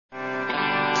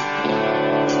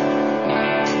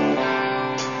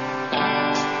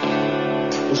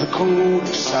code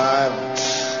of silence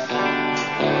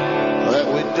that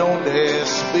we don't dare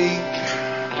speak.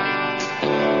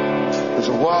 There's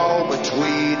a wall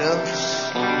between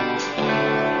us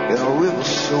and a river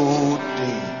so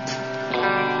deep.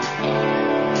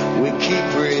 We keep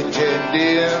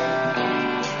pretending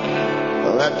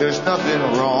that there's nothing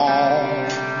wrong.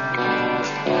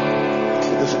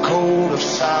 There's a code of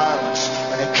silence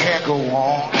and it can't go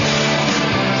on.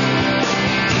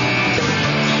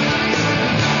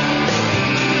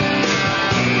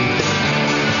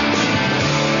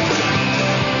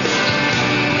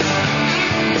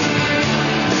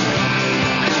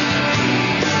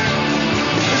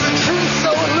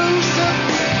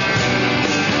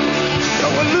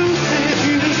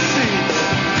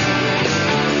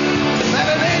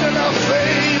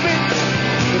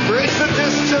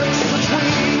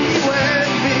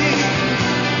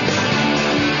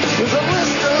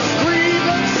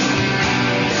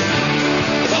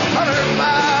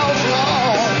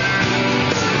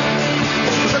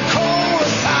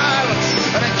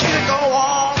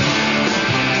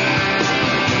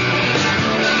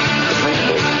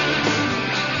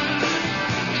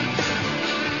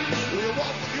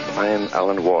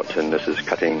 Alan Watt, and this is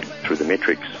Cutting Through the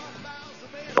Matrix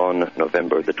on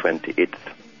November the 28th,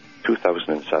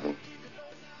 2007.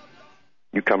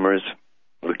 Newcomers,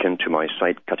 look into my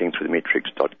site,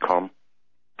 cuttingthroughthematrix.com,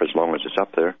 for as long as it's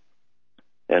up there,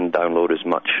 and download as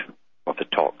much of the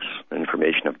talks and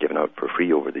information I've given out for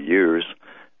free over the years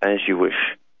as you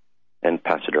wish, and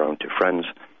pass it around to friends.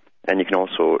 And you can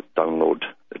also download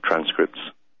the transcripts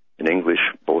in English,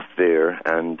 both there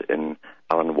and in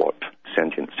Alan Watt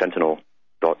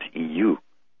Sentinel.eu.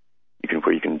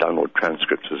 Where you can download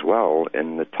transcripts as well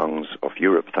in the tongues of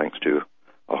Europe, thanks to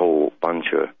a whole bunch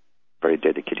of very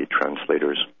dedicated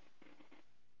translators.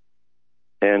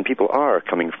 And people are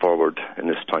coming forward in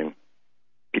this time.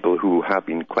 People who have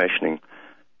been questioning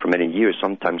for many years,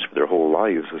 sometimes for their whole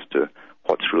lives, as to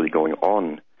what's really going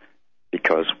on,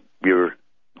 because we're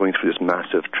going through this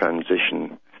massive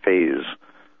transition phase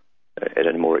at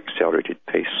a more accelerated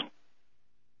pace.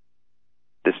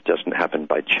 This doesn't happen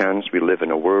by chance. We live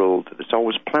in a world that's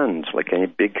always planned, like any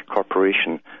big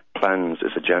corporation plans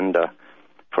its agenda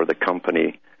for the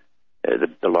company.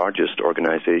 The largest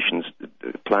organizations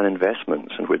plan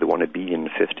investments and where they want to be in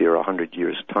 50 or 100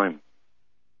 years' time.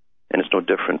 And it's no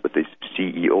different with the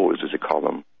CEOs, as they call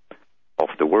them, of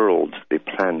the world. They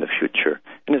plan the future.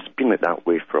 And it's been like that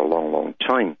way for a long, long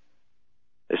time,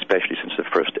 especially since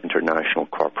the first international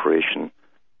corporation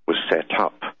was set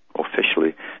up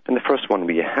officially. And the first one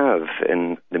we have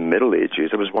in the Middle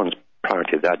Ages, there was ones prior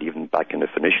to that, even back in the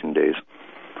Phoenician days.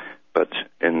 But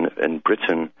in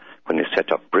Britain, when they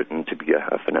set up Britain to be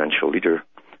a financial leader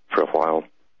for a while,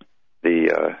 they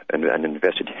and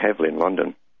invested heavily in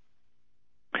London.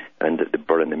 And they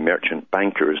brought in the merchant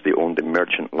bankers. They owned the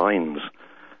merchant lines,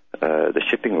 the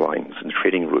shipping lines and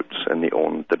trading routes, and they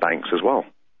owned the banks as well.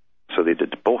 So they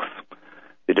did both.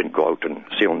 They didn't go out and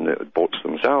sail on the boats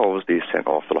themselves. They sent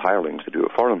off the hirelings to do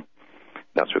it for them.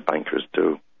 That's what bankers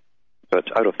do. But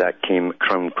out of that came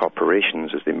crown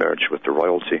corporations as they merged with the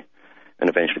royalty and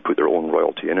eventually put their own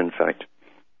royalty in fact.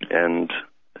 And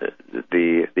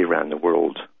they ran the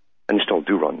world. And they still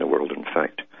do run the world, in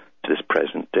fact, to this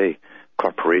present day.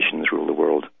 Corporations rule the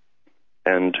world.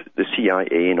 And the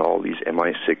CIA and all these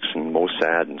MI6 and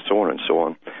Mossad and so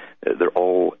on, they're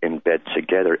all in bed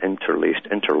together, interlaced,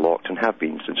 interlocked, and have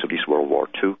been since at least World War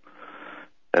II,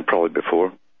 and probably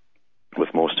before,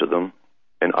 with most of them,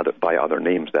 and by other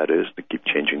names, that is. They keep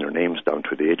changing their names down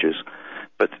through the ages.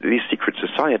 But these secret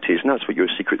societies, and that's what your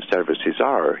secret services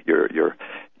are, your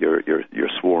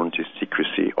sworn to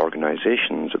secrecy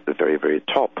organizations at the very, very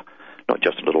top, not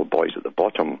just little boys at the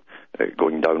bottom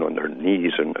going down on their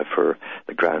knees and for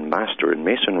the Grand Master in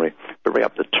Masonry, but right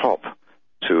up the top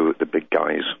to the big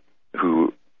guys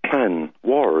who plan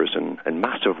wars and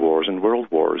massive wars and world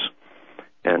wars,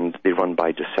 and they run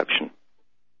by deception.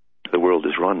 The world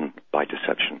is run by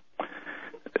deception.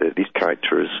 These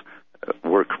characters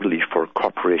work really for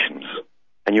corporations,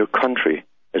 and your country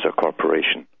is a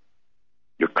corporation.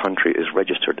 Your country is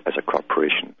registered as a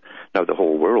corporation. Now, the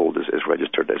whole world is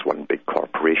registered as one big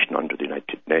corporation under the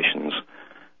United Nations,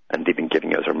 and they've been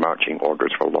giving us our marching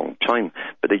orders for a long time.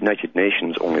 But the United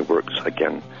Nations only works,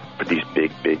 again, for these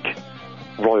big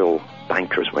royal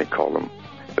bankers, we might call them.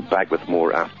 But back with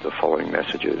more after the following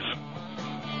messages.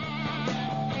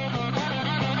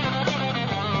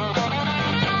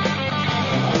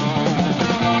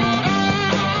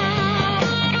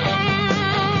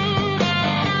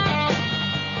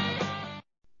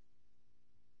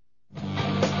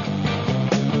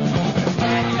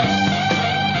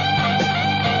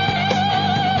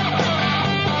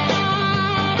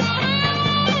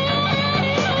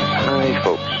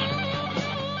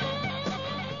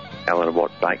 Alan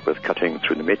Watt back with Cutting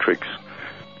Through the Matrix,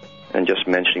 and just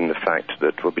mentioning the fact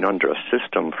that we've been under a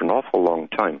system for an awful long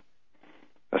time,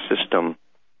 a system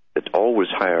that always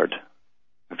hired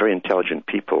very intelligent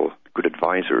people, good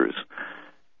advisors,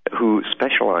 who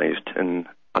specialized in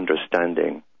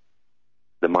understanding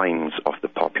the minds of the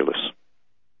populace.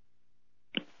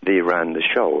 They ran the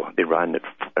show. They ran it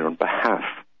on behalf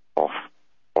of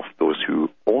those who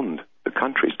owned the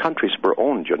countries. Countries were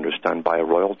owned, you understand, by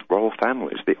royal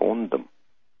families. They owned them.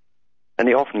 And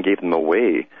they often gave them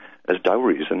away as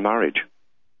dowries in marriage,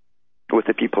 with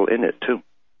the people in it too.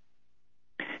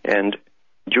 And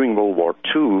during World War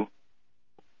II,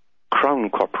 crown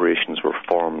corporations were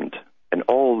formed in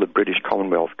all the British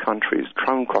Commonwealth countries.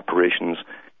 Crown corporations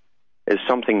is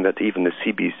something that even the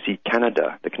CBC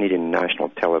Canada, the Canadian National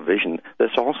Television,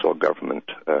 that's also a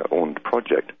government-owned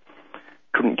project,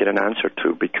 couldn't get an answer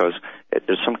to, because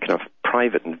there's some kind of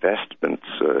private investments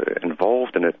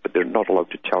involved in it, but they're not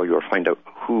allowed to tell you or find out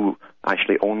who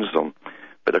actually owns them.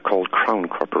 But they're called crown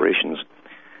corporations.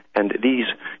 And these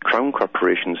crown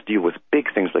corporations deal with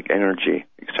big things like energy,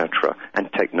 etc.,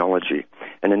 and technology.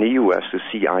 And in the U.S., the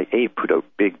CIA put out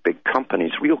big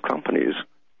companies, real companies,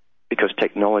 because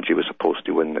technology was supposed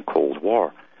to win the Cold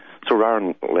War. So rather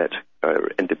than let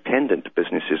independent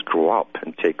businesses grow up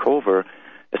and take over,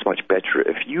 it's much better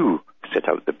if you set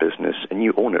out the business and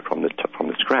you own it from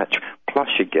the scratch. Plus,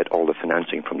 you get all the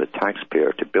financing from the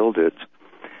taxpayer to build it,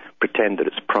 pretend that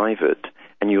it's private,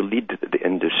 and you lead the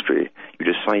industry. You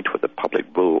decide what the public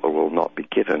will or will not be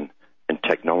given in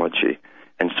technology.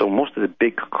 And so most of the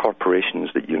big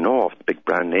corporations that you know of, the big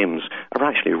brand names, are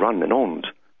actually run and owned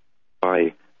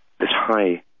by this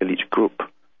high elite group,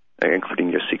 including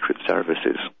your secret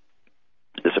services.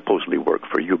 They supposedly work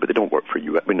for you, but they don't work for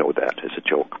you. We know that. It's a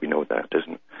joke. We know that,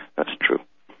 isn't it? That's true.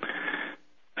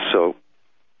 So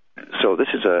this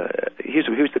is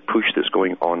here's the push that's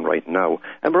going on right now,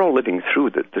 and we're all living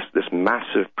through this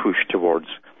massive push towards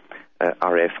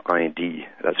RFID.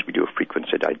 That's radio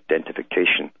frequency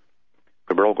identification,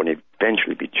 where we're all going to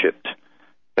eventually be chipped.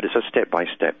 But it's a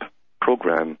step-by-step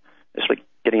program. It's like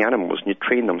getting animals, and you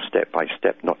train them step by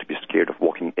step not to be scared of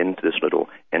walking into this little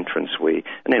entranceway.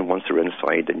 And then once they're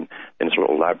inside, and then it's a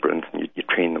little labyrinth, and you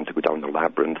train them to go down the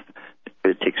labyrinth.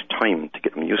 But it takes time to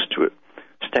get them used to it.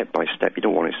 Step by step, you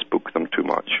don't want to spook them too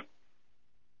much.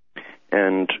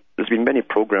 And there's been many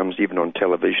programs, even on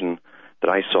television, that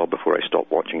I saw before I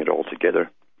stopped watching it altogether,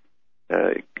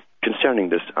 concerning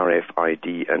this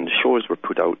RFID, and shows were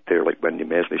put out there, like Wendy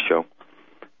Mesley's show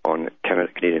on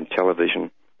Canadian television,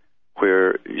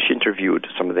 where she interviewed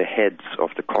some of the heads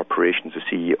of the corporations, the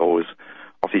CEOs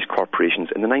of these corporations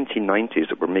in the 1990s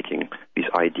that were making these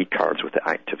ID cards with the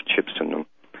active chips in them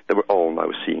that we're all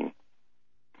now seeing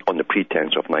on the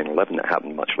pretense of 9/11. That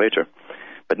happened much later.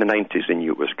 But in the 90s, they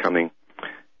knew it was coming.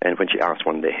 And when she asked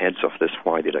one of the heads of this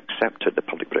why they'd accept it, the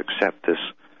public would accept this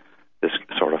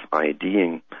sort of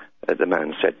IDing, the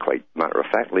man said quite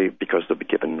matter-of-factly, because they'll be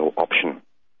given no option.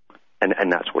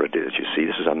 And that's what it is, you see.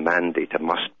 This is a mandate, a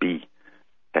must-be.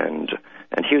 And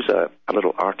here's a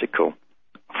little article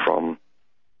from,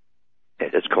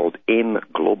 it's called AIM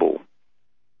Global.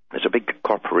 It's a big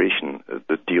corporation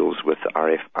that deals with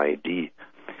RFID,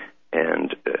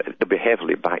 and they'll be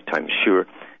heavily backed, I'm sure.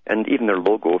 And even their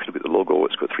logo, if you look at the logo,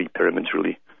 it's got three pyramids,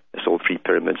 really. It's all three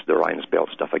pyramids, the Orion's Belt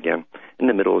stuff again. In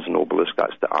the middle is an obelisk,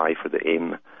 that's the eye for the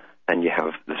aim, and you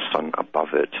have the sun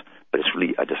above it, but it's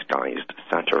really a disguised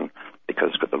Saturn, because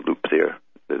it's got the loop there,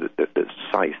 the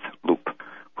scythe loop,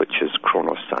 which is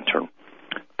Kronos Saturn,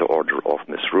 the order of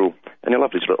Misrule. And I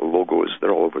love these little logos,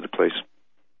 they're all over the place.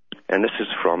 And this is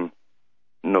from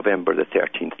November the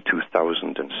 13th,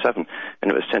 2007,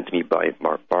 and it was sent to me by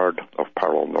Mark Bard of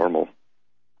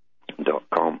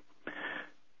ParanormalNormal.com.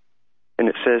 And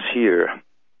it says here,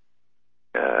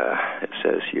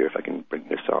 if I can bring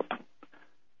this up,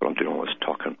 but I'm doing all this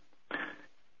talking.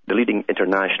 The leading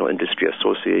international industry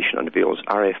association unveils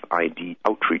RFID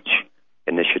outreach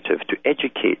initiative to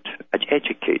educate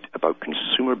about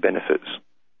consumer benefits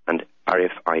and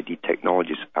RFID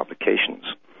technologies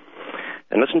applications.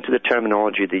 And listen to the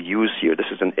terminology they use here.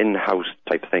 This is an in-house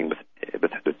type thing with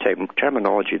the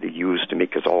terminology they use to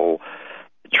make us all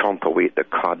chomp away at the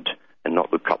cud and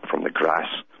not look up from the grass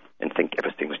and think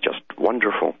everything's just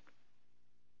wonderful.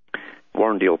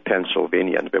 Warrendale,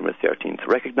 Pennsylvania, November 13th,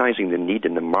 recognizing the need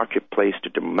in the marketplace to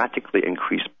dramatically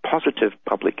increase positive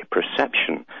public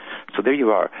perception. So there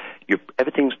you are.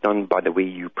 Everything's done by the way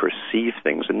you perceive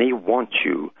things, and they want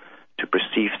you to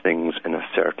perceive things in a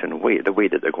certain way, the way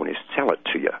that they're going to sell it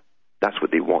to you. That's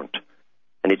what they want.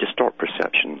 And they distort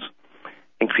perceptions.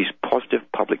 Increase positive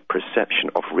public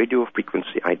perception of radio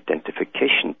frequency identification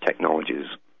identification technologies.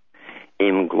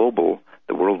 AIM Global,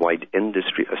 the Worldwide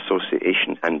Industry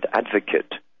Association and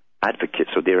advocate,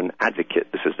 so they're an advocate,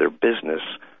 this is their business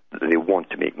that they want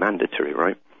to make mandatory,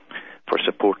 right, for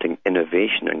supporting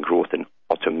innovation and growth in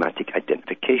automatic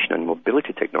identification and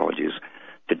mobility technologies,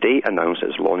 today announced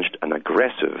has launched an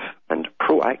aggressive and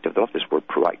proactive, I love this word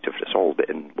proactive, it's all the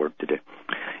in word today,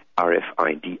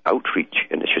 RFID outreach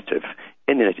initiative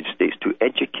in the United States to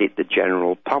educate the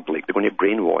general public. They're going to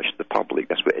brainwash the public.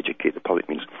 That's what educate the public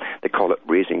means. They call it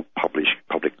raising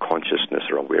public consciousness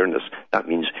or awareness. That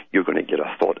means you're going to get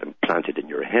a thought implanted in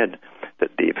your head that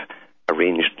they've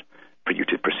arranged for you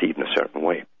to perceive in a certain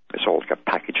way. It's all like a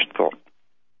packaged thought.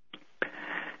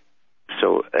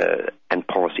 So, and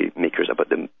policy makers about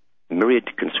the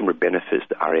myriad consumer benefits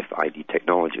that RFID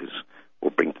technologies will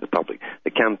bring to the public.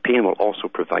 The campaign will also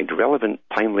provide relevant,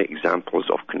 timely examples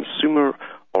of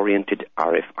consumer-oriented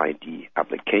RFID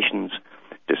applications,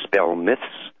 dispel myths,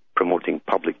 promoting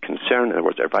public concern, in other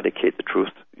words, eradicate the truth,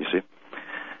 you see,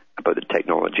 about the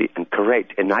technology, and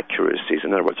correct inaccuracies,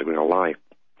 in other words, they're going to lie.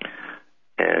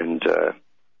 And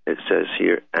it says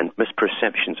here, and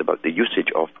misperceptions about the usage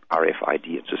of RFID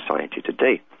in society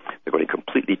today. They're going to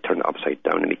completely turn it upside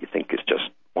down and make you think it's just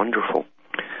wonderful.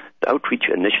 The outreach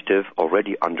initiative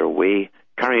already underway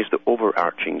carries the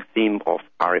overarching theme of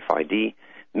RFID,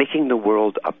 making the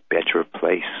world a better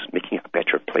place. Making it a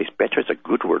better place. Better is a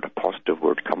good word, a positive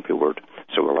word, comfy word.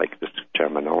 So we like this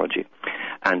terminology.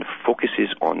 And focuses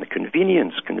on the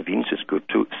convenience. Convenience is good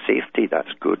too. Safety,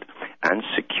 that's good. And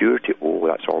security, oh,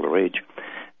 that's all the rage.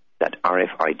 That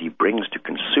RFID brings to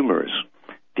consumers'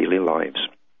 daily lives.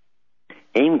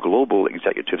 AIM Global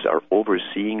executives are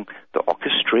overseeing the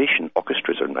orchestration.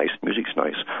 Orchestras are nice, music's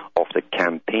nice, of the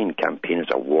campaign. Campaign is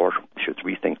a war. We should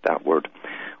rethink that word.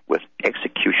 With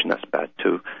execution, that's bad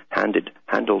too,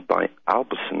 handled by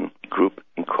Alberson Group,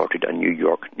 Incorporated, a New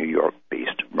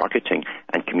York-based marketing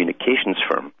and communications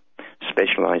firm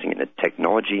specializing in the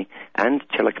technology and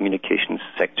telecommunications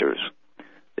sectors.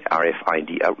 The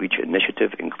RFID Outreach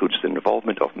Initiative includes the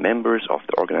involvement of members of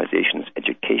the organization's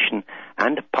Education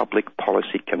and Public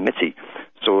Policy Committee.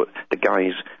 So the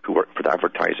guys who work for the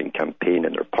advertising campaign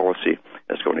and their policy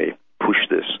is going to push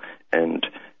this. And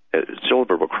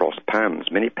silver will cross palms.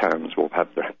 Many palms will have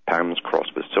their palms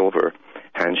crossed with silver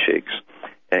handshakes,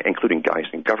 including guys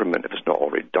in government if it's not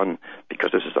already done,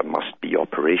 because this is a must-be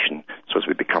operation. So as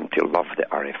we become to love the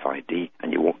RFID,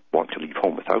 and you won't want to leave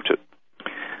home without it.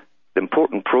 The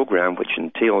important program, which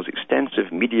entails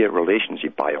extensive media relations, you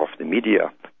buy off the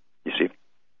media, you see,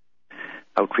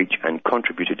 outreach and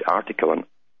contributed article and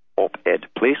op-ed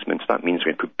placements. That means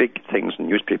we're going to put big things in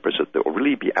newspapers that there will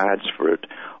really be ads for it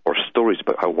or stories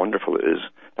about how wonderful it is.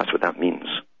 That's what that means.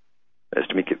 It's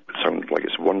to make it sound like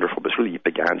it's wonderful, but it's really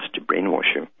big ads to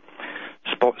brainwash you.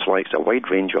 Spotlights a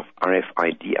wide range of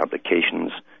RFID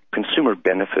applications, consumer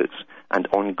benefits, and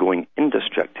ongoing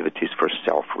industry activities for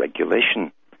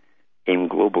self-regulation. AIM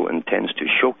Global intends to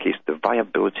showcase the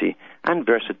viability and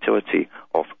versatility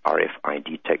of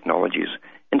RFID technologies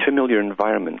in familiar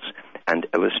environments and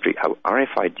illustrate how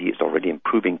RFID is already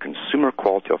improving consumer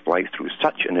quality of life through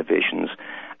such innovations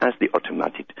as the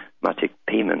automatic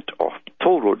payment of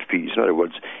toll road fees. In other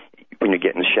words, when you're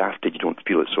getting shafted, you don't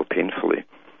feel it so painfully.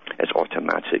 It's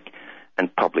automatic.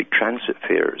 And public transit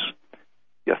fares.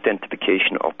 The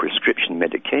authentication of prescription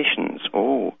medications.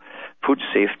 Oh, food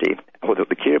safety. Oh,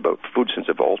 they care about food since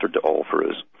they've altered it all for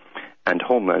us. And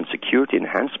homeland security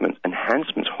enhancements.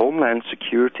 Homeland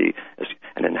security is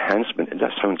an enhancement, and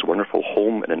that sounds wonderful.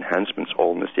 Home and enhancements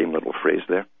all in the same little phrase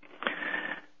there.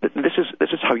 This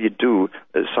is how you do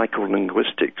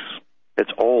psycholinguistics.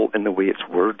 It's all in the way it's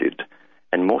worded.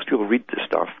 And most people read this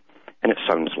stuff, and it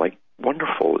sounds like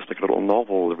wonderful. It's like a little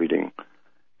novel reading.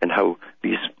 And how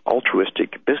these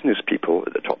altruistic business people,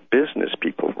 at the top business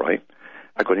people, right,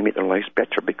 are going to make their lives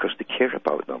better because they care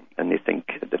about them and they think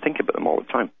about them all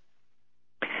the time.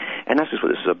 And that's just what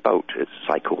this is about. It's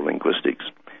psycholinguistics.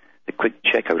 The quick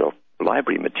checkout of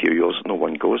library materials, no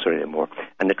one goes there anymore,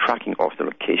 and the tracking of the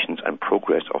locations and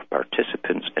progress of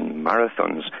participants in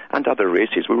marathons and other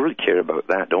races. We really care about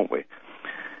that, don't we?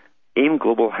 AIM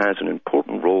Global has an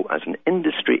important role as an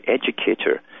industry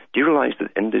educator. Do you realize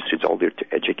that industry is all there to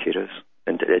educate us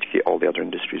and to educate all the other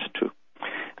industries too?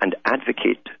 And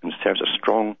advocate and serves a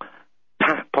strong,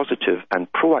 positive and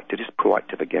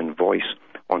proactive again, voice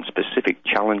on specific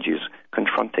challenges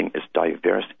confronting its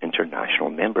diverse international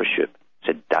membership,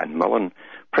 said Dan Mullen,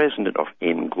 president of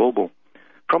AIM Global.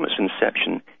 From its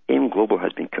inception, AIM Global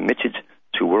has been committed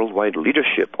to worldwide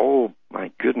leadership. Oh,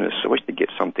 my goodness, I wish they'd get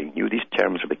something new. These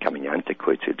terms are becoming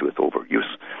antiquated with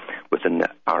overuse within the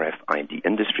RFID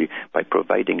industry by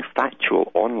providing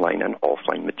factual online and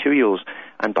offline materials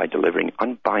and by delivering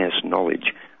unbiased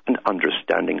knowledge and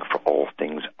understanding for all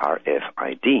things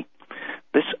RFID.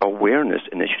 This awareness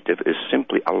initiative is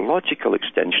simply a logical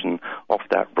extension of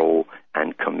that role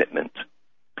and commitment.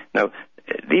 Now,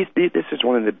 this is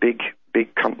one of the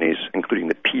big companies, including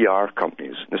the PR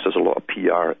companies. This has a lot of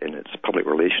PR in its public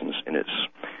relations, in its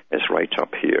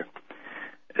write-up here.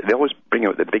 They always bring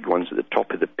out the big ones at the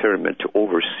top of the pyramid to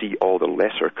oversee all the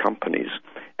lesser companies,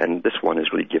 and this one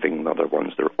is really giving the other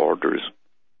ones their orders.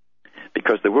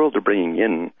 Because the world they're bringing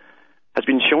in has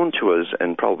been shown to us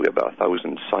in probably about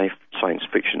 1,000 science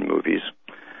fiction movies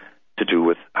to do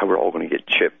with how we're all going to get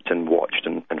chipped and watched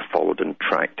and followed and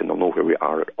tracked, and they'll know where we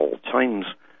are at all times.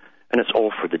 And it's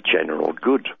all for the general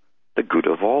good, the good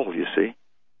of all, you see.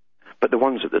 But the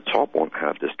ones at the top won't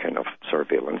have this kind of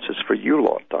surveillance. It's for you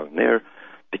lot down there,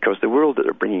 because the world that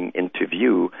they're bringing into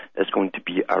view is going to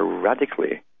be a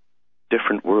radically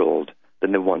different world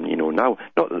than the one you know now.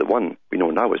 Not that the one we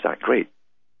know now is that great,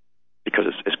 because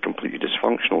it's completely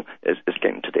dysfunctional. It's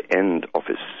getting to the end of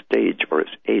its stage or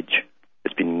its age.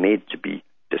 It's been made to be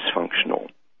dysfunctional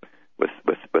with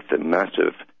the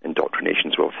massive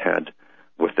indoctrinations we've had,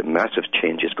 with the massive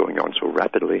changes going on so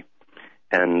rapidly,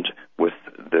 and with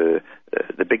the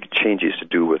big changes to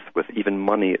do with even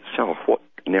money itself. What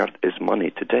on earth is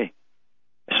money today?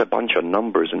 It's a bunch of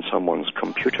numbers in someone's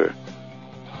computer,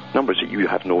 numbers that you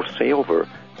have no say over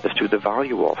as to the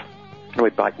value of. I'll be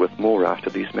back with more after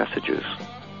these messages.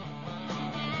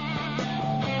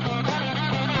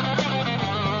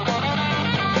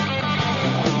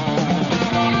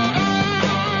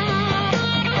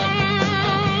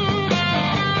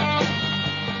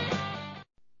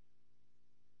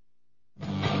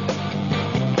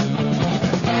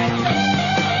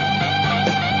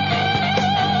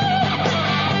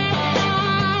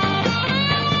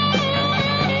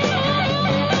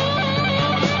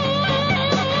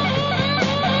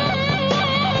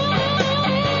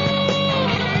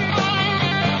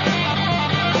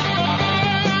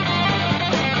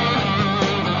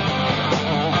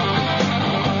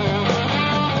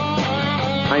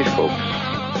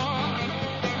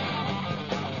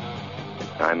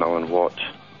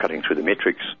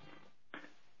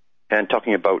 And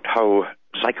talking about how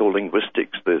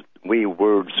psycholinguistics, the way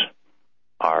words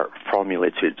are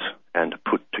formulated and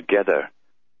put together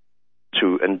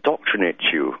to indoctrinate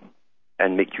you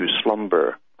and make you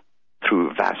slumber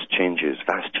through vast changes,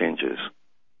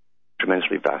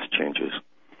 tremendously vast changes.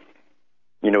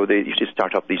 You know, they used to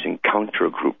start up these encounter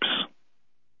groups,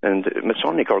 and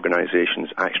Masonic organizations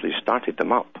actually started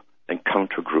them up,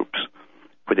 encounter groups,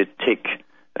 where they'd take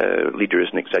leaders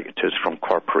and executives from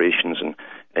corporations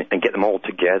and get them all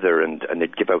together, and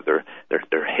they'd give out their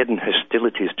hidden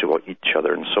hostilities to each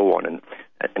other and so on,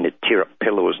 and they'd tear up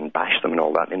pillows and bash them and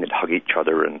all that, and they'd hug each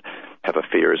other and have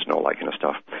affairs and all that kind of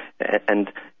stuff.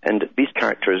 And these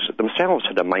characters themselves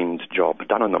had a mind job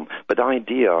done on them, but the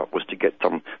idea was to get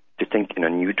them to think in a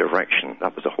new direction.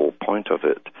 That was the whole point of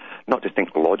it. Not to think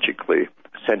logically,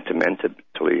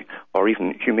 sentimentally, or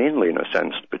even humanely in a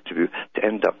sense, but to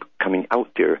end up coming out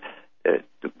there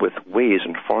with ways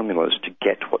and formulas to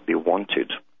get what they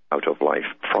wanted out of life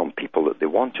from people that they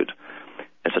wanted.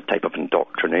 It's a type of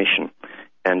indoctrination.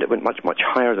 And it went much, much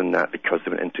higher than that because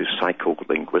they went into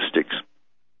psycholinguistics.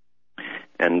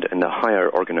 And in the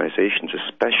higher organizations,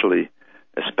 especially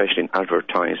in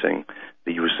advertising,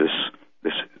 they use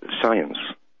this science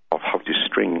of how to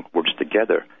string words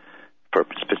together for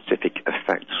specific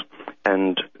effects.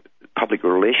 And public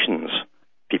relations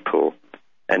people,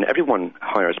 and everyone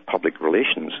hires public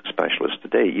relations specialists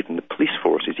today, even the police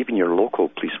forces, even your local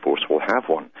police force will have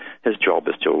one. His job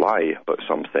is to lie about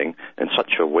something in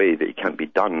such a way that it can't be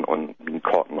done on being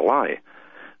caught in a lie,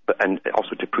 and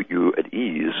also to put you at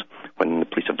ease when the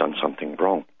police have done something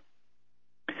wrong.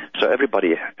 So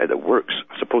everybody that works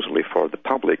supposedly for the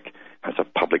public has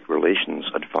a public relations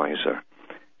advisor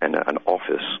and an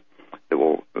office that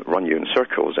will run you in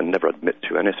circles and never admit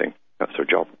to anything. That's their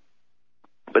job.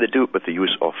 But they do it with the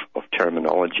use of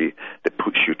terminology that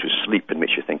puts you to sleep and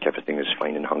makes you think everything is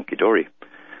fine and hunky-dory.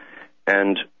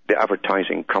 And the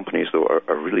advertising companies, though,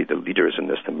 are really the leaders in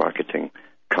this. The marketing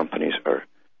companies are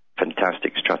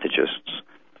fantastic strategists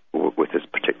with this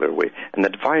particular way. And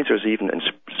advisors, even and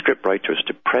script writers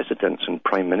to presidents and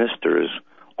prime ministers,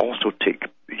 also take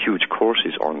huge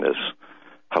courses on this,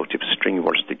 how to string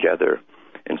words together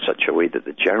in such a way that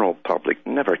the general public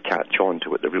never catch on to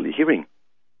what they're really hearing.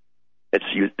 They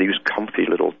use comfy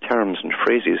little terms and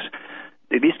phrases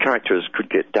these characters could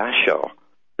get Dachau,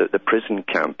 the prison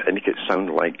camp, and make it sound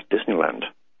like Disneyland,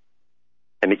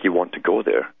 and make you want to go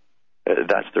there.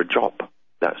 That's their job.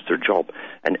 That's their job.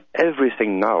 And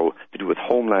everything now to do with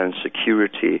homeland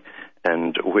security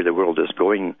and where the world is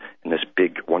going in this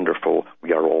big, wonderful,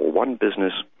 we are all one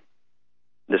business,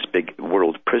 this big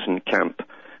world prison camp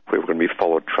where we're going to be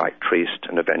followed, tracked, traced,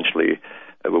 and eventually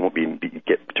we won't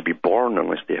get to be born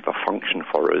unless they have a function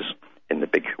for us in the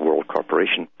big world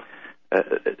corporation.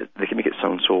 They can make it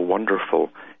sound so wonderful.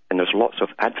 And there's lots of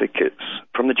advocates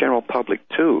from the general public,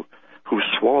 too, who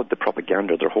swallowed the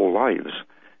propaganda their whole lives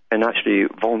and actually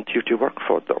volunteer to work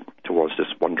for them towards this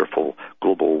wonderful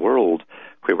global world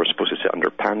where we're supposed to sit under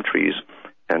palm trees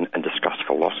and discuss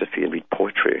philosophy and read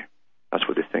poetry. That's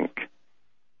what they think.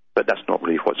 But that's not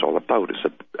really what it's all about. It's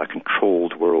a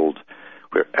controlled world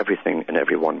where everything and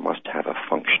everyone must have a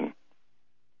function.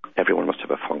 Everyone must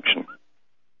have a function.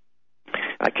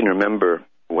 I can remember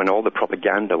when all the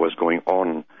propaganda was going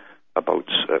on about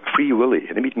Free Willy.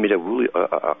 They made a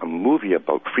movie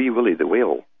about Free Willy the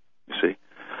whale, you see.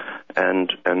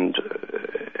 And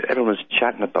everyone's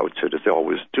chatting about it, as they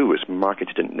always do. It's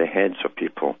marketed in the heads of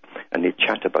people, and they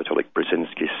chat about it like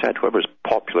Brzezinski said. Whoever's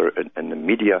popular in the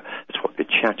media, it's what they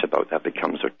chat about. That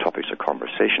becomes their topics of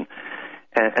conversation.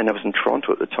 And I was in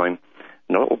Toronto at the time,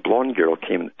 and a little blonde girl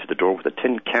came to the door with a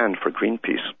tin can for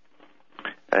Greenpeace,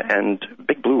 and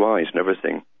big blue eyes and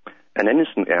everything, and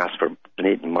innocently asked for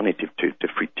donating money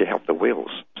to help the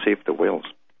whales, save the whales.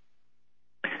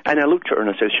 And I looked at her and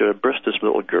I said, should I burst this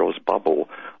little girl's bubble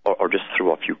or just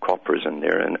throw a few coppers in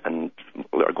there and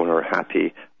let her go in her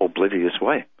happy, oblivious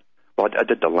way? Well, I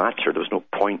did the latter. There was no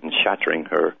point in shattering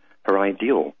her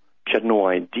ideal. She had no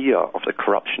idea of the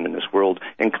corruption in this world,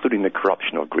 including the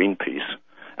corruption of Greenpeace,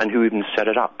 and who even set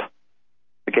it up.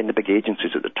 Again, the big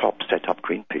agencies at the top set up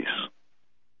Greenpeace.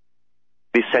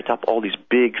 They set up all these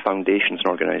big foundations and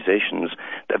organizations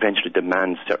that eventually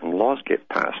demand certain laws get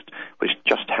passed, which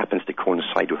just happens to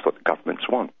coincide with what the governments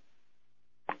want.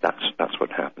 That's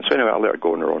what happens. So anyway, I'll let her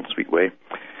go in her own sweet way,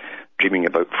 dreaming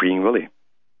about freeing Willie.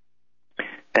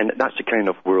 And that's the kind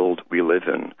of world we live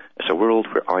in. It's a world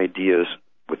where ideas,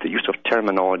 with the use of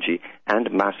terminology and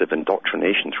massive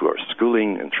indoctrination through our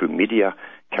schooling and through media,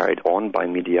 carried on by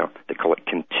media, they call it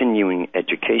continuing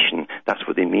education. That's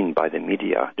what they mean by the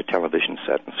media, the television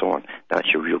set and so on. That's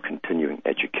your real continuing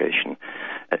education.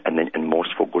 And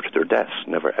most folk go to their deaths,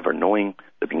 never ever knowing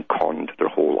they've been conned their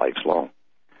whole lives long.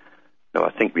 Now,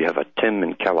 I think we have a Tim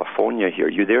in California here.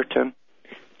 You there, Tim?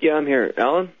 Yeah, I'm here.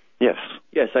 Alan? Yes.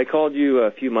 Yes, I called you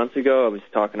a few months ago. I was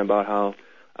talking about how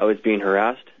I was being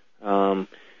harassed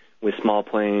with small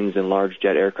planes and large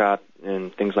jet aircraft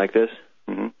and things like this.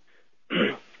 Mm-hmm.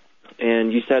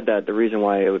 And you said that the reason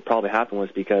why it would probably happen was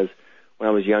because when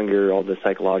I was younger, all the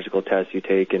psychological tests you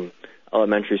take in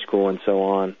elementary school and so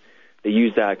on, they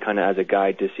use that kind of as a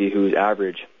guide to see who's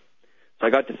average. So I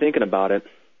got to thinking about it,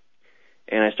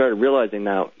 and I started realizing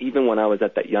that even when I was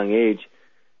at that young age,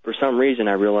 for some reason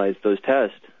I realized those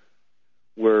tests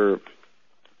were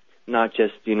not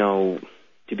just, to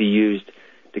be used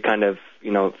to kind of,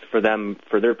 for them,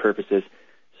 for their purposes.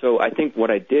 So I think what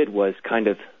I did was kind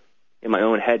of, in my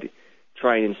own head,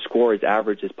 try and score as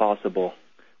average as possible,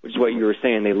 which is what you were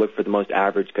saying. They look for the most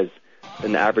average because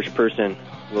then the average person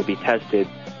will be tested,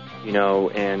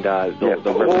 and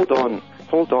they'll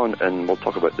Hold on, and we'll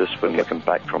talk about this when we come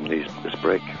back from this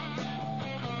break.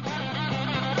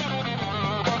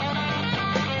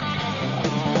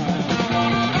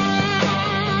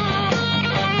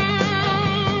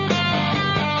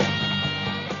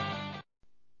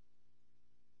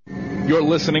 You're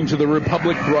listening to the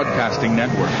Republic Broadcasting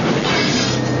Network,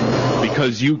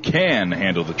 because you can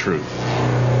handle the truth.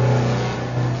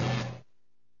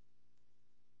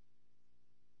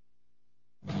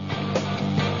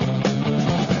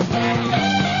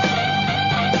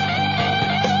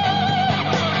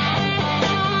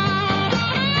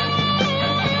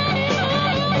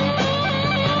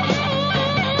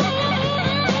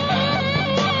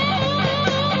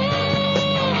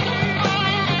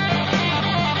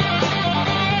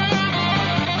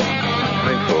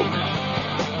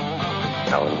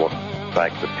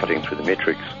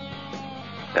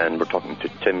 And we're talking to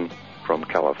Tim from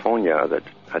California that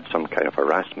had some kind of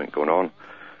harassment going on.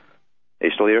 Are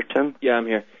you still here, Tim? Yeah, I'm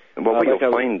here. And what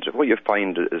you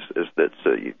find is that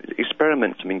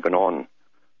experiments have been going on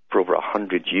for over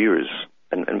 100 years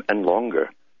and longer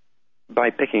by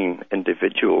picking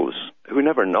individuals who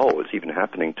never know it's even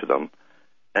happening to them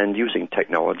and using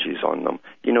technologies on them.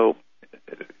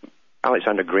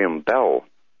 Alexander Graham Bell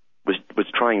was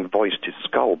trying voice to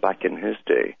skull back in his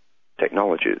day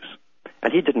technologies.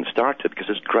 And he didn't start it because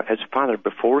his father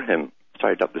before him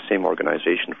started up the same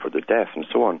organization for the deaf and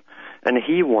so on. And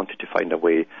he wanted to find a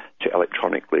way to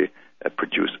electronically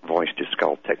produce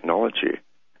voice-to-skull technology.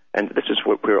 And this is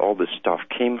where all this stuff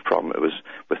came from. It was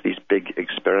with these big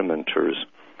experimenters,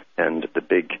 and the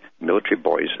big military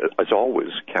boys, as always,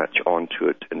 catch on to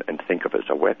it and think of it as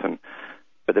a weapon.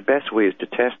 But the best way is to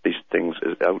test these things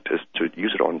is to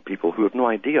use it on people who have no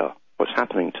idea what's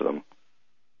happening to them.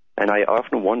 And I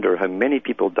often wonder how many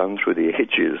people down through the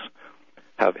ages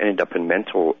have ended up in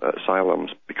mental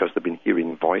asylums because they've been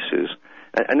hearing voices.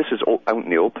 And this is out in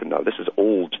the open now. This is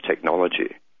old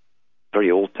technology,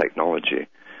 very old technology.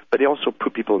 But they also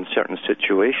put people in certain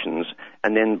situations,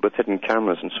 and then with hidden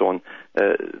cameras and so on,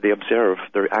 they observe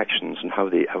their actions and how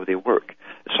they work.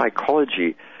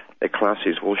 Psychology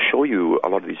classes will show you a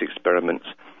lot of these experiments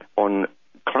on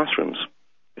classrooms,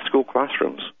 school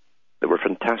classrooms. There were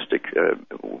fantastic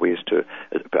ways to,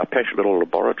 a special little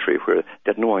laboratory where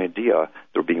they had no idea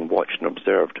they were being watched and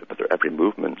observed with their every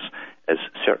movements as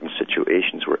certain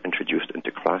situations were introduced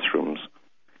into classrooms.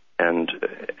 And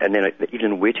then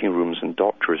even waiting rooms and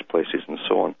doctors' places and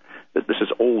so on. This is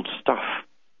old stuff.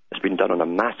 It's been done on a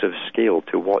massive scale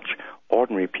to watch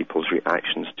ordinary people's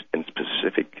reactions in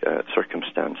specific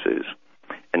circumstances.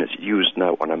 And it's used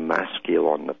now on a mass scale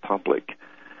on the public.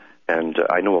 And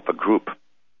I know of a group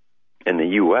in the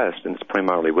U.S., and it's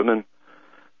primarily women,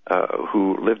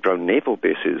 who lived around naval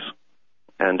bases,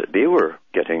 and they were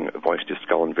getting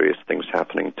voice-to-skull and various things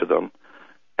happening to them.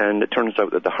 And it turns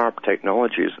out that the HARP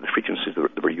technologies, the frequencies that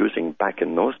they were using back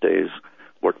in those days,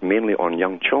 worked mainly on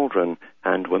young children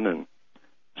and women.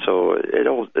 So it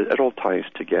all ties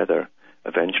together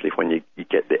eventually when you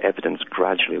get the evidence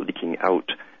gradually leaking out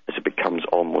as it becomes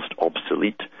almost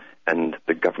obsolete. And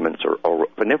the governments are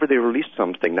whenever they release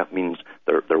something, that means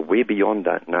they're way beyond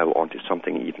that now onto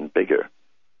something even bigger.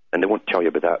 And they won't tell you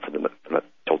about that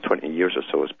till 20 years or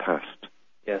so has passed.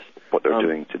 Yes. What they're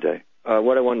doing today.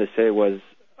 What I wanted to say was,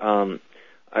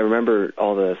 I remember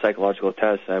all the psychological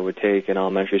tests I would take in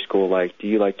elementary school, like, do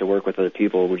you like to work with other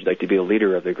people? Would you like to be a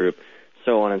leader of the group?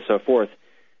 So on and so forth.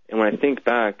 And when I think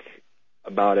back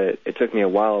about it, it took me a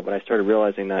while, but I started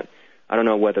realizing that I don't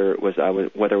know whether it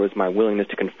was my willingness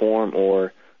to conform,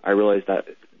 or I realized that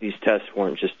these tests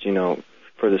weren't just,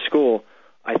 for the school.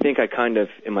 I think I kind of,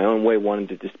 in my own way, wanted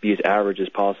to just be as average as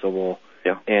possible.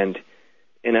 Yeah. And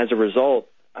as a result,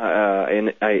 I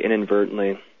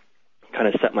inadvertently kind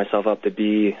of set myself up to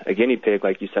be a guinea pig,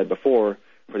 like you said before,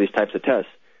 for these types of tests.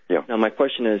 Yeah. Now, my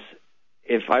question is,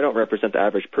 if I don't represent the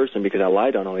average person because I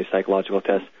lied on all these psychological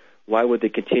tests, why would they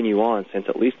continue on since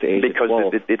at least the age of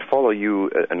 12? Because they'd follow you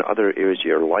in other areas of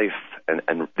your life,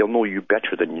 and they'll know you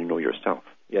better than you know yourself.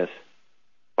 Yes.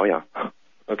 Oh, yeah.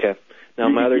 Okay. Now,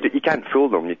 you can't fool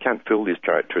them. You can't fool these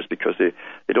characters because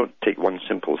they don't take one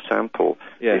simple sample.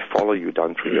 Yeah. They follow you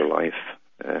down through your life.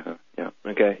 Yeah.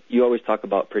 Okay. You always talk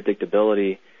about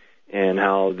predictability and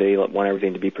how they want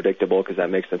everything to be predictable because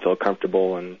that makes them feel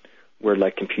comfortable, and we're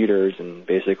like computers, and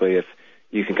basically if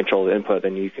you can control the input,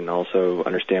 then you can also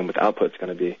understand what the output's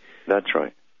going to be. That's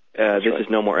right. This is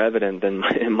no more evident than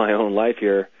in my own life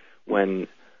here when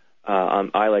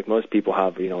I, like most people,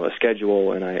 have a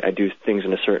schedule and I do things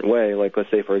in a certain way. Like, let's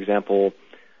say, for example,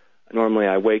 normally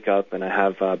I wake up and I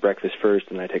have breakfast first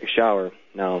and I take a shower.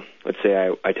 Now, let's say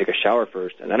I take a shower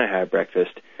first and then I have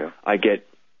breakfast. Yeah. I get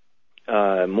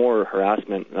more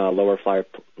harassment, lower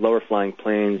flying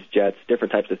planes, jets,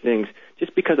 different types of things,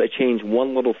 just because I change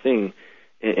one little thing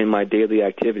in my daily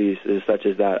activities, such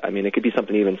as that. I mean, it could be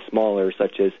something even smaller,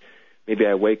 such as maybe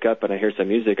I wake up and I hear some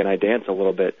music and I dance a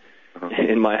little bit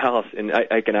in my house, and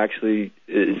I can actually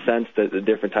sense the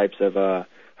different types of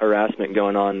harassment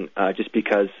going on just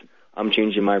because I'm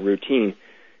changing my routine.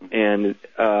 And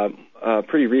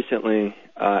pretty recently,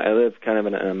 I live kind of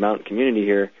in a mountain community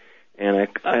here, and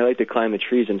I like to climb the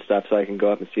trees and stuff so I can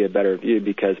go up and see a better view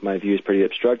because my view is pretty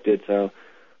obstructed. So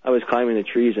I was climbing the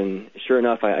trees, and sure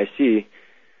enough, I see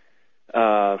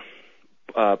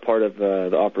part of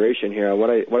the operation here. What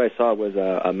I saw was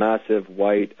a massive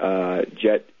white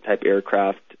jet-type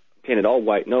aircraft, painted all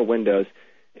white, no windows,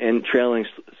 and trailing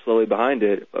slowly behind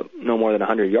it, no more than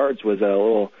 100 yards, was a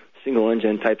little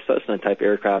single-engine type Cessna-type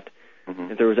aircraft.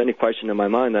 Mm-hmm. If there was any question in my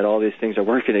mind that all these things are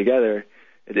working together,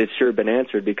 it's sure been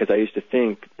answered, because I used to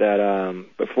think that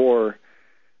before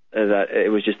that it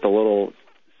was just a little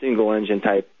single-engine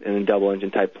type and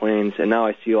double-engine type planes, and now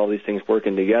I see all these things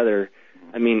working together.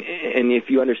 I mean, and if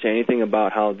you understand anything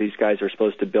about how these guys are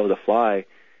supposed to be able to fly,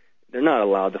 they're not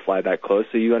allowed to fly that close,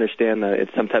 so you understand that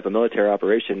it's some type of military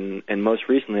operation. And most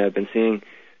recently I've been seeing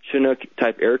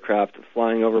Chinook-type aircraft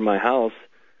flying over my house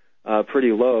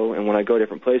pretty low, and when I go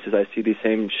different places, I see these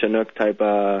same Chinook type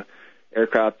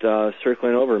aircraft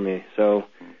circling over me. So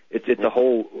it's a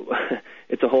whole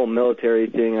it's a whole military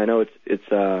thing. I know it's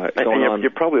going on.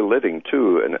 You're probably living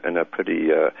too in a pretty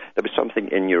there'll be something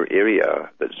in your area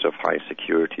that's of high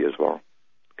security as well.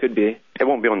 Could be. It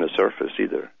won't be on the surface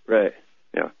either. Right.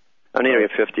 Yeah. And Area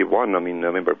 51, I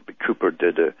remember Cooper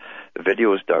did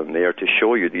videos down there to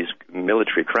show you these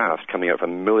military crafts coming out of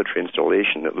a military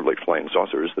installation that look like flying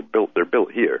saucers. They're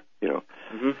built here,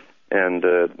 Mm-hmm. And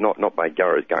not by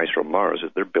guys from Mars.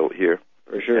 They're built here.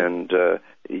 For sure. And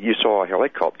you saw a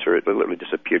helicopter. It literally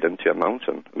disappeared into a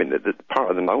mountain. I mean, the part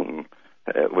of the mountain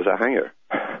was a hangar.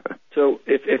 So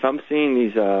if I'm seeing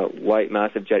these white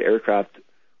massive jet aircraft,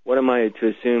 what am I to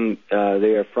assume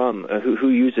they are from? Who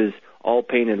uses all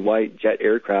painted white jet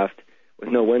aircraft with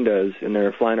no windows, and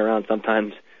they're flying around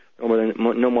sometimes no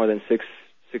more than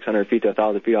 600 feet to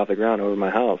 1,000 feet off the ground over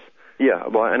my house? Yeah,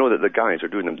 well, I know that the guys are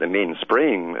doing the main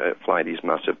spraying fly these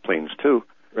massive planes too.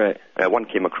 Right. One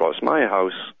came across my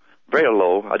house, very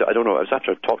low. I don't know. It was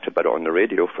after I talked about it on the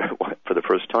radio for the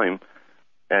first time,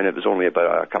 and it was only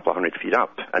about a couple of 100 feet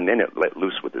up, and then it let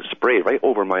loose with the spray right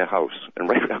over my house and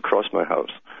right across my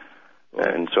house.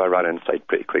 And so I ran inside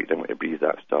pretty quick, didn't want to breathe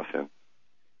that stuff in.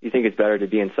 You think it's better to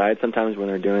be inside sometimes when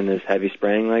they're doing this heavy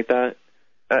spraying like that?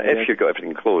 If you've got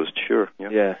everything closed, sure.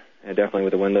 Yeah, definitely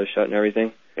with the windows shut and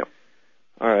everything. Yep.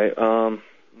 All right.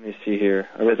 Let me see here.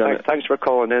 Thanks for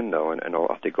calling in, though, and I'll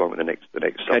have to go on with the next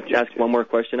subject. Can I ask one more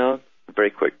question, Alan?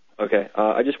 Very quick. Okay.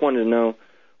 I just wanted to know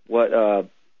what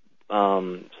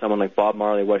someone like Bob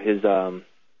Marley, what his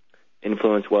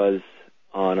influence was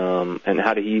on, and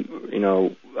how did he,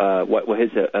 what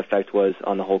his effect was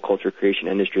on the whole culture creation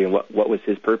industry, and what was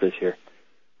his purpose here?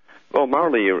 Well,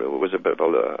 Marley was a bit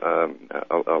of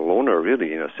a loner,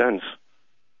 really, in a sense.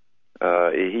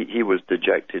 He was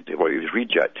dejected, well, he was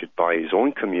rejected by his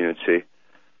own community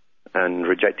and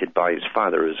rejected by his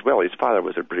father as well. His father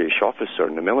was a British officer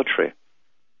in the military.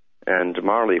 And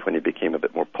Marley, when he became a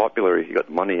bit more popular, he got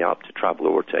money up to travel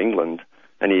over to England,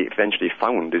 and he eventually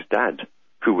found his dad,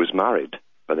 who was married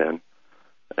by then,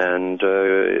 and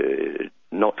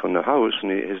knocked on the house,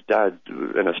 and his dad,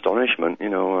 in astonishment,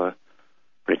 when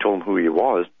he told him who he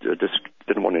was, just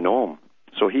didn't want to know him.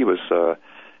 So he was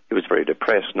very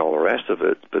depressed and all the rest of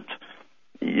it, but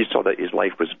you saw that his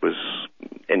life was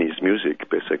in his music,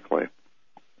 basically.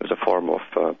 It was a form of,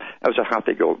 it was a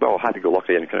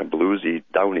happy-go-lucky and kind of bluesy,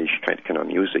 downish kind of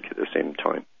music at the same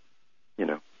time,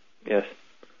 Yes.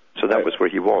 So that was where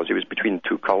he was. He was between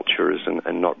two cultures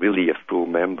and not really a full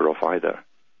member of either.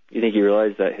 You think he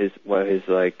realized that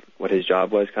what his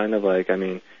job was, kind of like,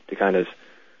 to kind of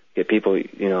get people,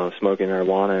 smoking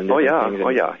marijuana and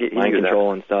things, mind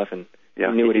control and stuff, and he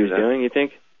knew what he was doing, you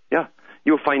think? Yeah.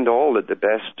 You'll find all that the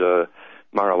best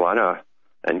marijuana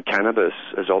and cannabis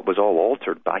was all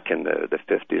altered back in the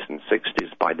 50s and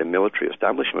 60s by the military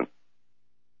establishment.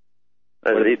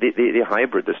 They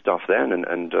hybrid the stuff then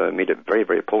and made it very,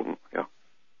 very potent. Yeah.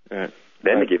 Right.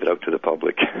 Then they gave it out to the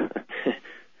public.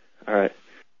 All right.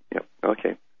 Yeah.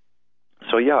 Okay.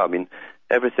 So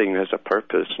everything has a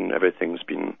purpose, and everything's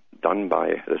been done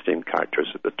by the same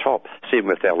characters at the top. Same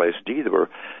with LSD. They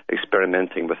were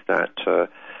experimenting with that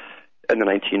in the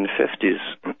 1950s.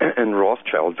 And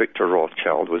Victor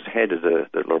Rothschild, was head of the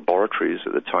laboratories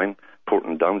at the time,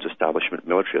 Portland Downs establishment,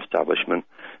 military establishment,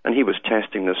 and he was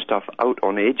testing this stuff out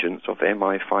on agents of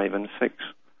MI5 and 6.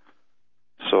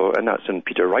 So, and that's in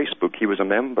Peter Wright's book. He was a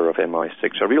member of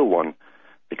MI6, a real one,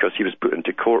 because he was put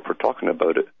into court for talking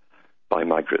about it by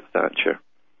Margaret Thatcher.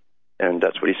 And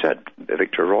that's what he said.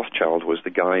 Victor Rothschild was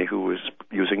the guy who was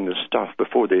using this stuff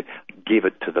before they gave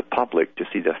it to the public to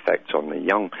see the effects on the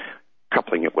young,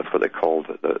 coupling it with what they called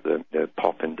the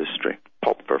pop industry.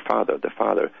 Pop for father.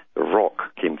 The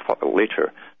rock came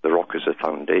later. The rock is the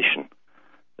foundation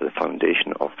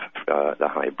of the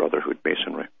High Brotherhood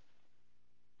Masonry.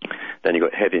 Then you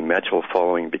got heavy metal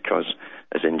following, because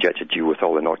as injected you with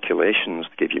all inoculations,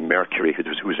 they gave you mercury,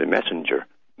 who's a messenger.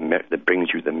 That brings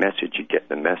you the message, you get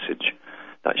the message.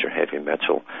 That's your heavy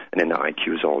metal. And then the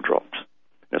IQ's all dropped.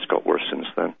 And it's got worse since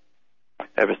then.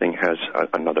 Everything has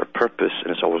another purpose,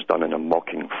 and it's always done in a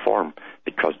mocking form,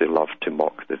 because they love to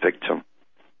mock the victim.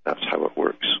 That's how it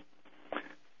works.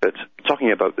 But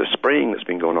talking about the spraying that's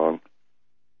been going on,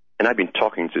 and I've been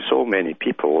talking to so many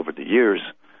people over the years,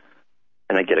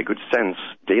 and I get a good sense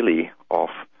daily of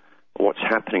what's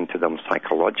happening to them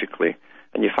psychologically.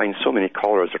 And you find so many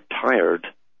callers are tired,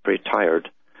 very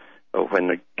tired, when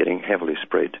they're getting heavily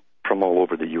sprayed from all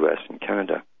over the U.S. and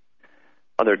Canada.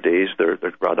 Other days, they're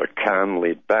rather calm,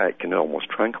 laid back, and almost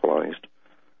tranquilized.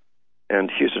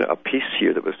 And here's a piece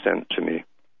here that was sent to me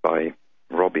by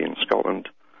Robbie in Scotland,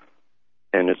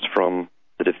 and it's from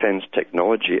the Defence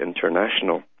Technology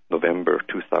International, November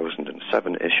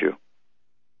 2007 issue.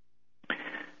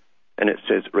 And it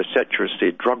says, researchers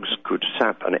say drugs could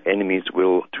sap an enemy's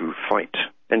will to fight.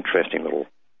 Interesting little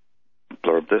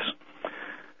blurb, this.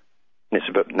 And it's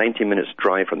about 90 minutes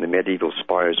drive from the medieval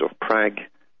spires of Prague.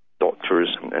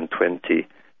 Doctors and 20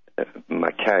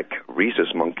 macaque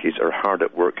rhesus monkeys are hard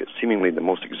at work at seemingly the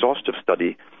most exhaustive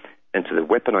study into the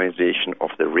weaponization of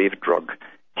the rave drug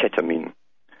ketamine.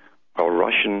 While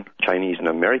Russian, Chinese, and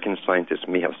American scientists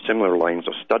may have similar lines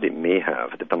of study,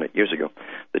 they've done it years ago,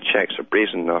 the Czechs are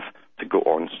brazen enough to go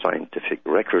on scientific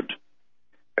record.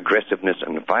 Aggressiveness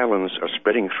and violence are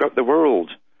spreading throughout the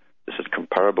world. This is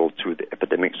comparable to the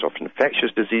epidemics of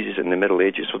infectious diseases in the Middle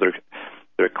Ages. So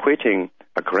they're equating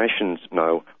aggressions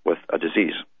now with a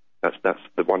disease. That's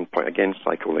the one point. Again,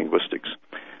 psycholinguistics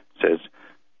says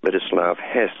Ladislav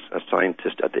Hess, a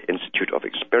scientist at the Institute of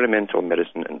Experimental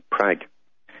Medicine in Prague.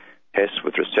 Hess,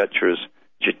 with researchers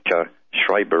Jitka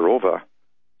Schreiberova,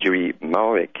 Yuri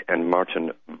Malek, and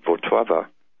Martin Votava,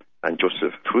 and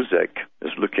Joseph Huzek,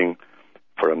 is looking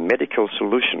for a medical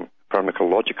solution,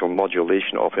 pharmacological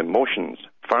modulation of emotions.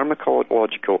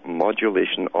 Pharmacological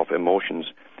modulation of emotions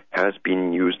has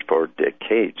been used for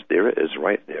decades. There it is,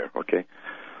 right there, okay?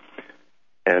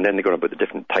 And then they're going about the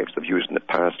different types of use in the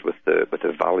past with the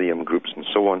Valium groups and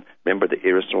so on. Remember the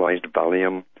aerosolized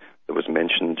Valium that was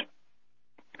mentioned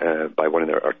by one of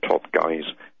our top guys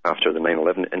after the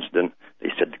 9/11 incident?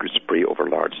 They said they could spray over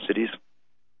large cities.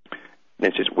 And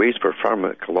it says ways for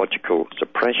pharmacological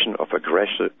suppression of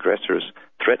aggressors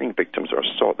threatening victims are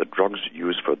sought. The drugs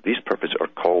used for these purposes are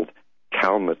called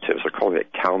calmatives. They're calling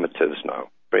it calmatives now.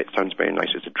 It sounds very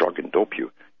nice. It's a drug and dope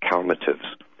you. Calmatives,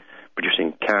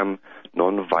 producing calm,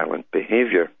 non-violent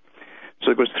behavior.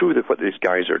 So it goes through what these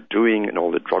guys are doing and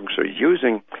all the drugs they're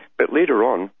using, but later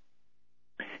on,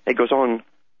 it goes on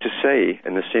to say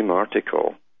in the same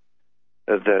article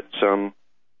that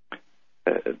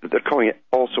they're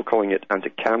calling it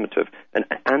anti-calmative and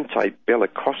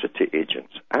anti-bellicosity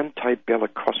agents.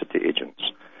 Anti-bellicosity agents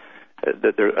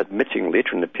that they're admitting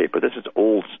later in the paper. This is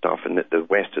old stuff, and that the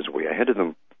West is way ahead of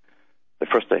them. The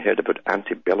first I heard about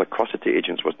anti-bellicosity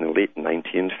agents was in the late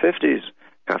 1950s.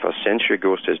 Half a century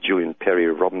ago, says Julian Perry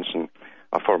Robinson,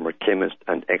 a former chemist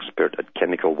and expert at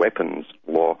chemical weapons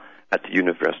law at the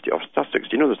University of Sussex.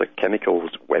 Do you know there's a chemical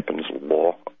weapons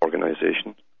law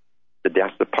organization? Did they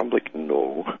ask the public?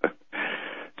 No.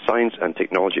 Science and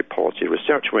Technology Policy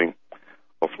Research Wing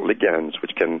of ligands,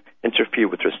 which can interfere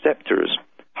with receptors,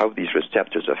 how these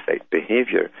receptors affect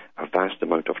behavior. A vast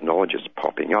amount of knowledge is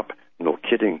popping up. No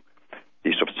kidding.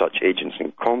 The use of such agents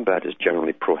in combat is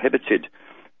generally prohibited,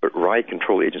 but riot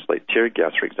control agents like tear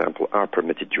gas, for example, are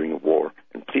permitted during war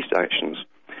and police actions.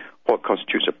 What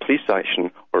constitutes a police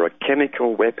action or a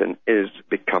chemical weapon is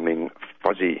becoming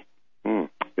fuzzy.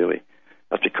 Really?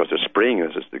 That's because they're spraying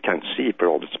us. They can't see, but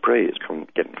all the spray is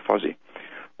getting fuzzy.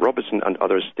 Robertson and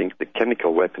others think the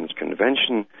Chemical Weapons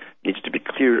Convention needs to be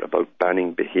clear about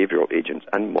banning behavioral agents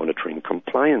and monitoring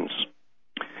compliance.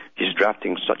 He's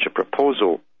drafting such a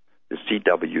proposal. The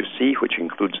CWC, which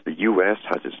includes the U.S.,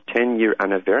 has its 10-year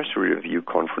anniversary review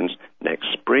conference next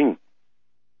spring.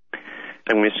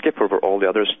 And when we skip over all the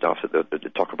other stuff that they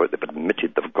talk about, they've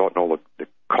admitted they've gotten all the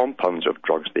compounds of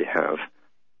drugs they have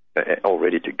all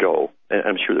ready to go, and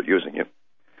I'm sure they're using it.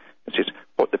 It says,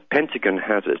 what the Pentagon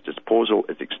has at its disposal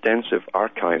is extensive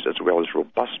archives as well as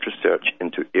robust research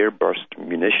into airburst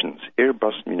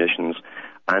munitions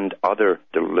and other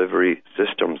delivery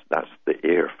systems. That's the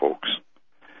air, folks.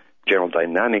 General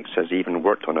Dynamics has even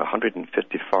worked on a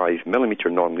 155-millimeter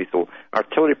non-lethal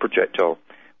artillery projectile.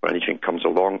 When anything comes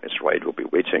along, its ride will be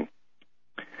waiting.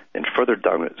 And further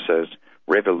down it says,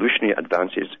 revolutionary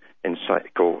advances in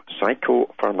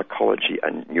psychopharmacology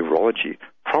and neurology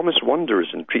promise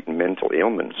wonders in treating mental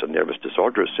ailments and nervous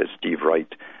disorders, says Steve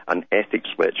Wright, an ethics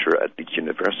lecturer at Leeds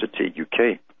University,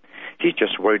 UK. He's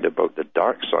just worried about the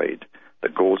dark side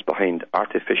that goes behind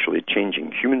artificially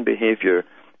changing human behavior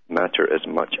matter as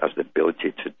much as the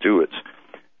ability to do it.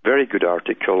 Very good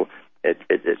article.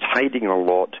 It's hiding a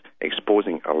lot,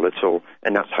 exposing a little,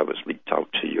 and that's how it's leaked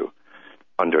out to you,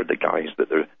 under the guise that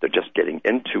they're just getting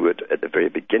into it at the very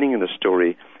beginning of the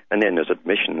story, and then there's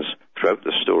admissions throughout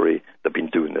the story. They've been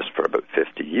doing this for about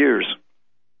 50 years,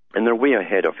 and they're way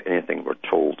ahead of anything we're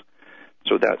told.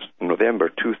 So that's November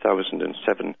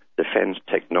 2007, Defence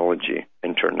Technology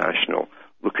International.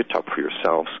 Look it up for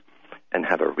yourselves and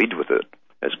have a read with it.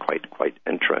 It's quite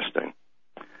interesting.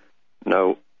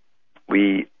 Now,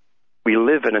 we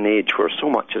live in an age where so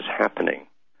much is happening.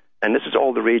 And this is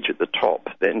all the rage at the top.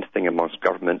 Anything thing amongst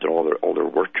government and all their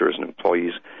workers and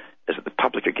employees is that the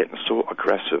public are getting so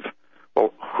aggressive.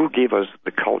 Well, who gave us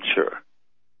the culture?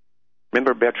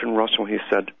 Remember Bertrand Russell, he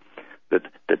said that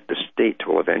the state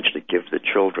will eventually give the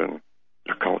children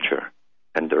their culture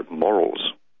and their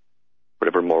morals,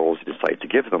 whatever morals they decide to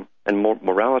give them. And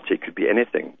morality could be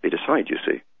anything they decide, you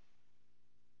see.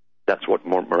 That's what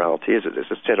morality is.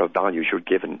 It's a set of values you're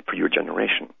given for your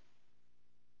generation.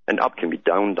 And up can be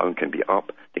down, down can be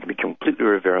up. They can be completely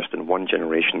reversed in one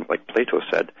generation, like Plato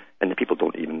said, and the people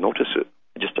don't even notice it.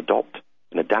 They just adopt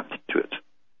and adapt to it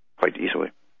quite easily.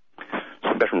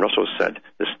 So Bertrand Russell said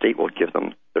the state will give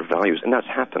them their values, and that's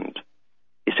happened.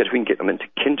 He said we can get them into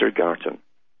kindergarten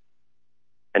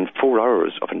and 4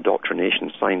 hours of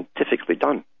indoctrination scientifically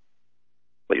done.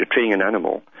 Like you're training an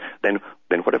animal, then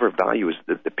whatever values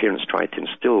the parents try to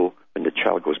instill when the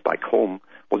child goes back home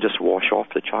will just wash off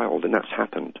the child, and that's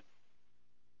happened.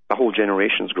 A whole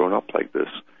generation's grown up like this,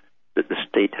 that the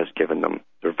state has given them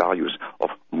their values of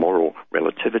moral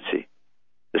relativity.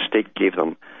 The state gave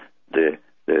them the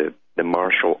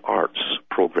martial arts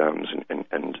programs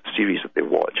and series that they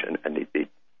watch, and they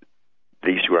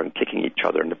used to go around kicking each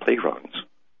other in the playgrounds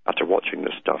after watching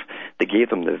this stuff. They gave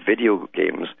them the video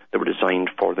games that were designed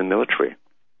for the military.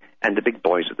 And the big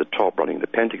boys at the top running the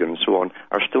Pentagon and so on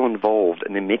are still involved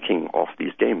in the making of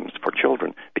these games for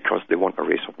children because they want a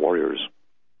race of warriors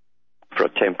for a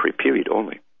temporary period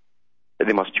only that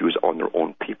they must use on their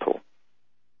own people.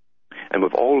 And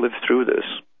we've all lived through this.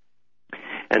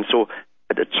 And so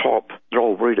at the top, they're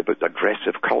all worried about the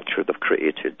aggressive culture they've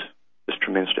created, this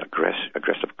tremendously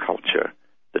aggressive culture,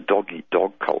 the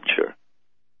dog-eat-dog culture.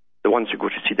 The ones who go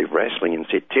to see the wrestling and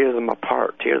say, tear them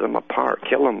apart, kill them.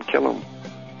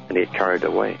 And they get carried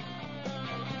away.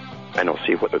 And I'll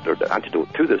see what the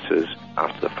antidote to this is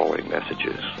after the following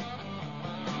messages.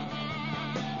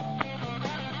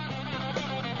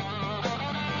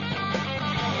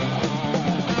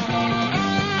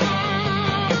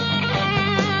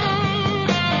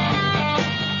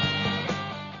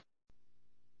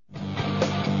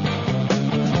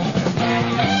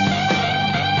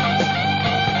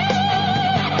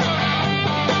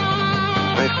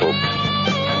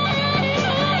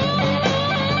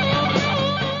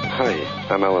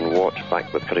 I'm Alan Watt,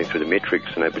 back with Cutting Through the Matrix,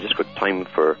 and I've just got time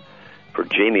for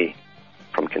Jamie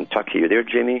from Kentucky. You there,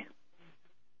 Jamie?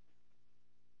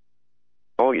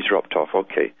 Oh, he's dropped off.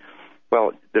 Okay.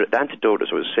 Well, the antidote, as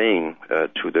I was saying,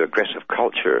 to the aggressive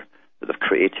culture that they've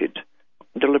created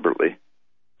deliberately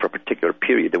for a particular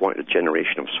period. They wanted a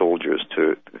generation of soldiers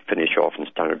to finish off and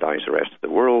standardize the rest of the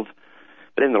world.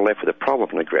 But then they're left with a problem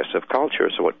of an aggressive culture.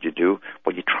 So what do you do?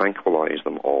 Well, you tranquilize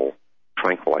them all.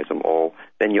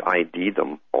 Then you ID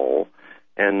them all,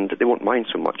 and they won't mind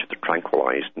so much if they're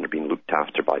tranquilized and they're being looked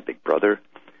after by Big Brother,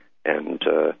 and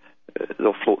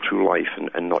they'll float through life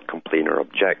and not complain or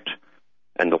object,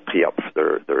 and they'll pay up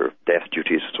their death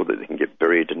duties so that they can get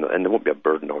buried, and there won't be a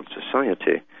burden on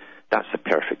society. That's the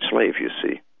perfect slave, you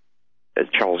see. As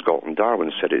Charles Galton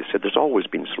Darwin said, there's always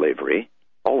been slavery,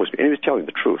 always been, and he was telling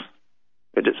the truth.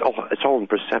 It's all in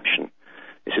perception.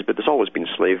 He says, but there's always been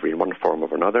slavery in one form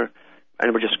or another,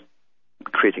 and we're just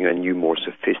creating a new, more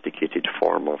sophisticated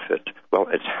form of it. Well,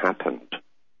 it's happened.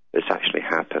 It's actually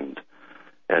happened.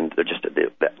 And they're just at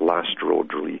that last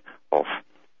road, really, of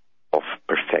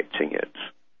perfecting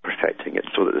it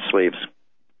so that the slaves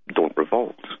don't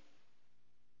revolt.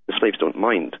 The slaves don't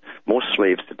mind. Most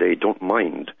slaves today don't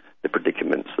mind the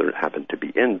predicaments they happen to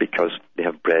be in because they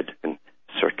have bred in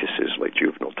circuses like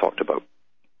Juvenal talked about.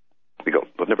 We've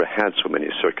never had so many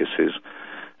circuses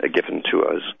given to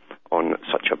us on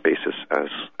such a basis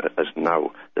as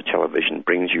now. The television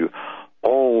brings you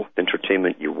all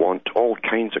entertainment you want, all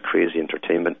kinds of crazy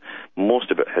entertainment.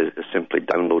 Most of it is simply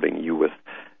downloading you with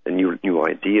new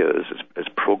ideas, is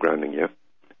programming you.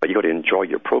 But you've got to enjoy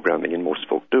your programming, and most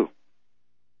folk do.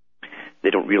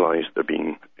 They don't realize they're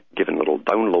being given little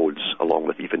downloads along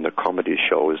with even their comedy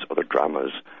shows or their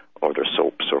dramas or their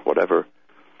soaps or whatever.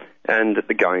 And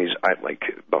the guys act like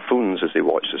buffoons as they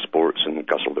watch the sports and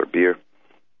guzzle their beer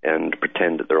and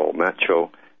pretend that they're all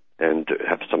macho and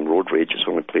have some road rage. It's the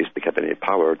only place they have any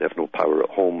power. They have no power at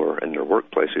home or in their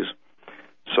workplaces.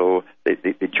 So they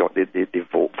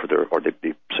vote for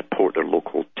they support their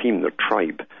local team, their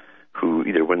tribe, who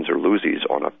either wins or loses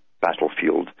on a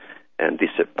battlefield, and they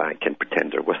sit back and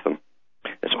pretend they're with them.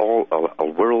 It's all a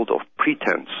world of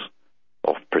pretense,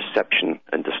 of perception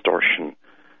and distortion,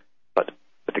 but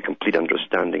with a complete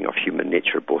understanding of human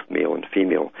nature, both male and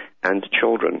female, and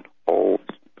children, all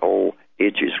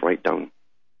ages right down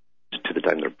to the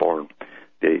time they're born.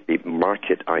 They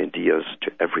market ideas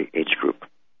to every age group.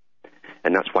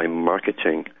 And that's why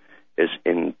marketing is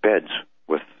in bed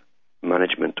with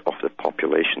management of the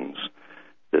populations.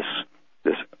 This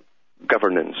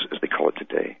governance, as they call it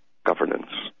today,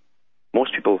 governance.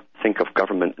 Most people think of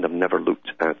government and have never looked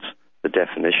at the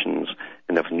definitions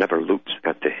and have never looked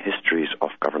at the histories of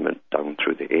government down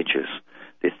through the ages.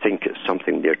 They think it's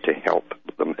something there to help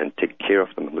them and take care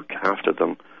of them and look after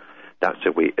them. That's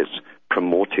the way it's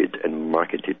promoted and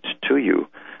marketed to you.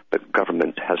 But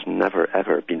government has never,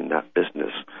 ever been in that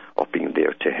business of being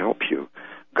there to help you.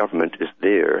 Government is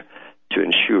there to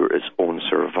ensure its own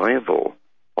survival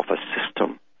of a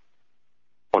system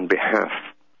on behalf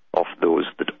of those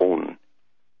that own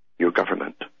your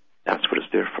government. That's what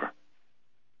it's there for.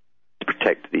 To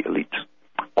protect the elite,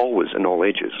 always in all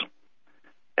ages.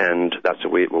 And that's the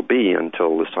way it will be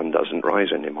until the sun doesn't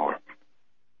rise anymore,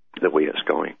 the way it's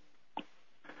going.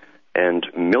 And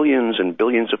millions and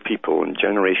billions of people, in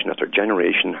generation after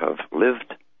generation, have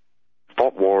lived,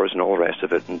 fought wars and all the rest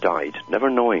of it, and died, never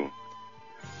knowing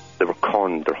they were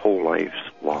conned their whole lives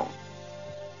long.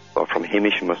 Well, from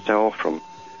Hamish and myself, from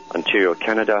Ontario,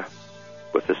 Canada,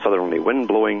 with the southerly wind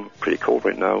blowing, pretty cold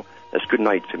right now, it's good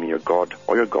night to me, your God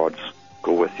or your gods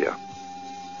go with you.